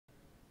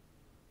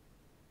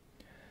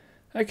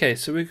Okay,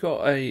 so we've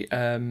got a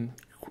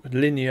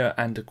linear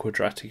and a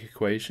quadratic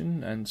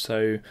equation, and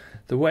so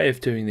the way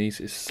of doing these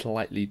is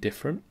slightly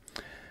different.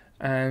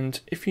 And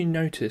if you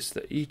notice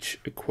that each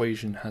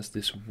equation has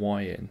this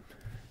y in,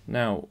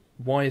 now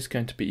y is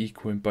going to be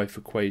equal in both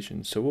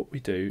equations, so what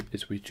we do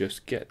is we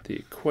just get the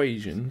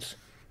equations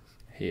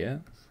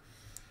here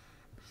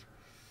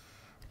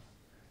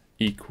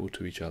equal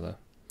to each other.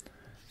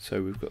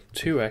 So we've got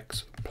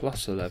 2x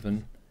plus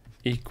 11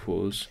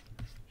 equals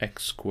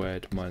x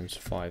squared minus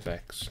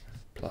 5x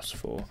plus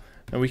 4.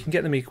 Now we can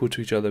get them equal to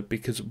each other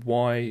because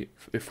y,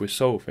 if we're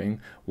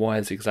solving, y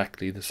is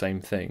exactly the same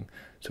thing.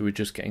 So we're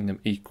just getting them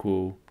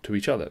equal to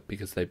each other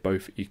because they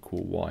both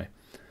equal y.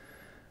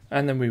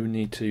 And then we would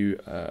need to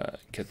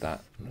get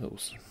that,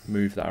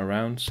 move that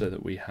around so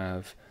that we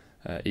have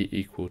e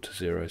equal to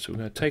 0. So we're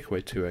going to take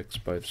away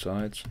 2x both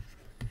sides.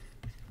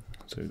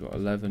 So we've got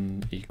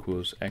 11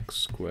 equals x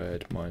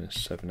squared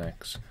minus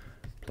 7x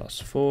plus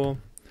 4.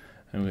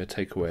 And we're going to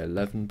take away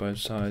 11 both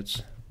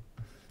sides.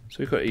 So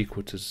we've got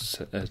equal to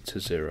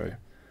 0,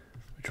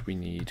 which we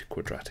need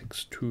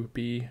quadratics to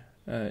be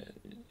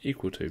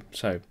equal to.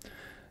 So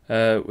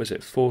was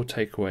it 4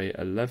 take away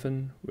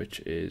 11, which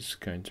is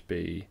going to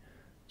be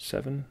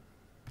 7,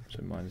 so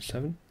minus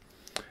 7.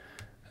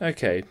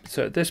 Okay,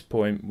 so at this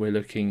point we're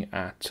looking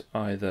at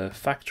either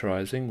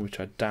factorising,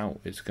 which I doubt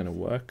is going to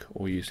work,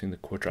 or using the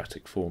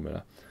quadratic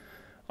formula.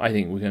 I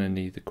think we're going to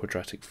need the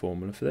quadratic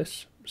formula for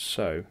this,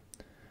 so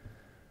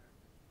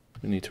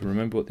we need to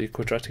remember what the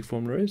quadratic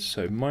formula is.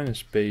 So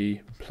minus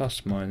b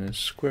plus minus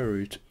square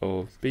root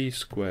of b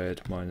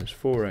squared minus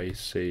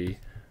 4ac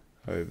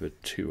over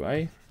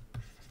 2a.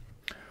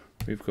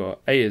 We've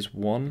got a is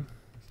 1,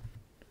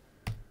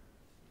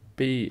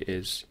 b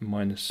is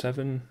minus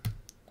 7,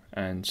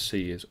 and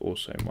c is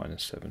also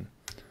minus 7.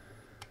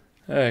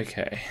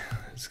 Okay,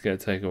 it's going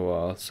to take a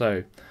while.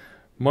 So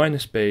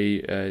minus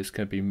b is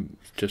going to be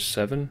just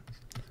 7,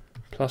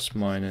 plus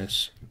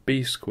minus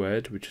b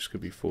squared, which is going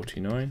to be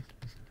 49,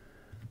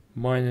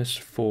 minus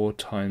 4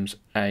 times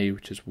a,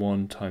 which is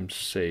 1 times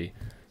c.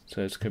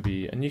 So it's going to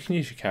be, and you can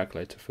use your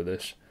calculator for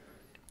this,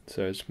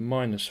 so it's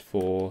minus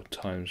 4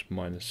 times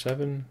minus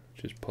 7,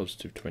 which is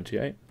positive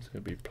 28, so it's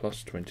going to be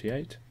plus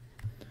 28.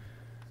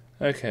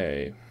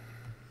 Okay,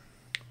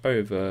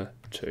 over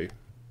 2.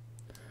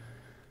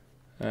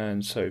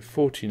 And so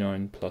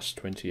 49 plus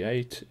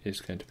 28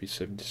 is going to be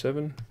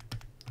 77,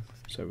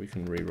 so we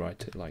can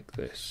rewrite it like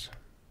this.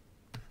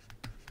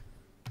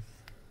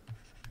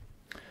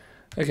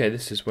 Okay,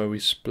 this is where we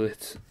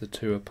split the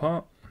two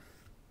apart.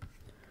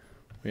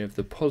 We have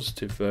the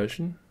positive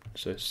version,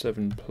 so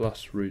 7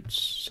 plus root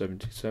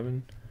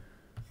 77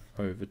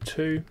 over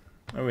 2,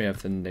 and we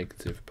have the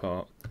negative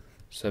part,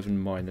 7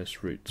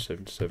 minus root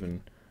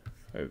 77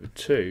 over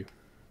 2.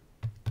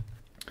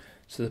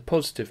 So the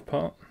positive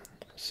part,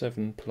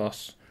 7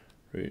 plus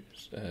root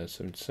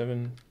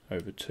 77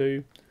 over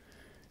 2,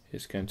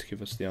 is going to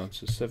give us the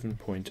answer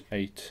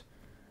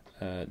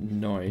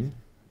 7.89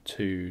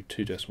 to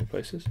 2 decimal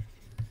places.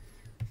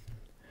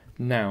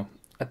 Now,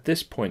 at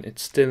this point,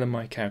 it's still in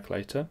my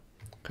calculator.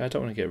 Okay, I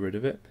don't want to get rid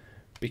of it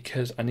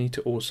because I need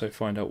to also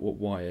find out what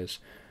y is.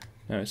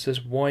 Now, it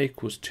says y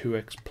equals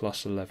 2x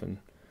plus 11.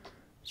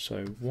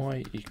 So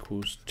y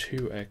equals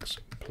 2x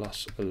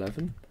plus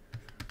 11,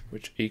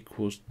 which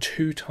equals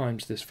 2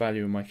 times this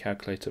value in my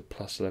calculator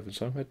plus 11.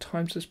 So I'm going to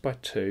times this by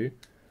 2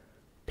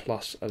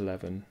 plus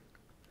 11.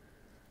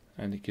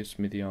 And it gives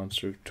me the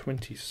answer of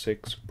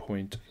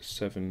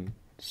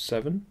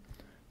 26.77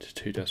 to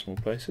 2 decimal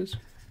places.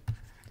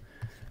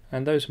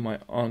 And those are my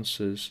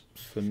answers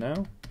for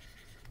now.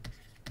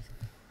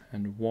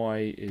 And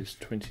y is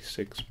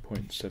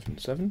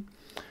 26.77.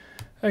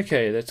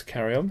 Okay, let's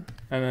carry on.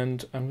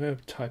 And I'm going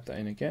to type that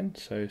in again.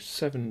 So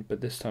 7, but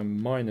this time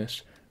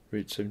minus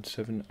root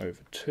 77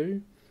 over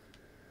 2.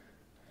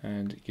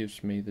 And it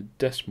gives me the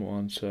decimal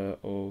answer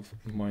of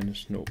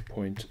minus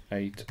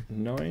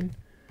 0.89.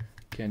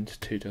 Again to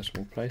 2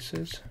 decimal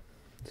places.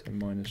 So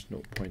minus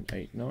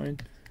 0.89.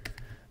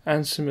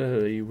 And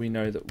similarly, we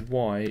know that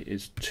y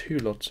is 2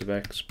 lots of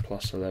x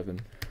plus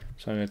 11.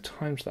 So I'm going to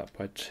times that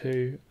by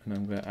 2, and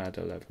I'm going to add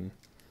 11.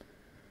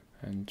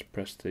 And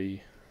press the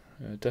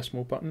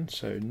decimal button,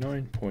 so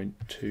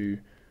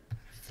 9.23.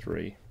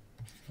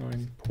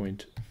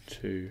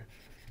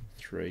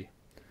 9.23.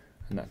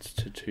 And that's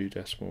to 2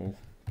 decimal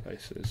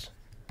places.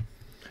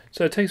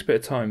 So it takes a bit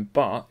of time,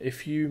 but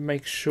if you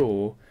make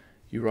sure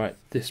you write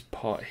this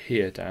part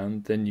here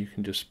down, then you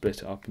can just split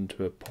it up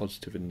into a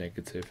positive and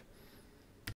negative.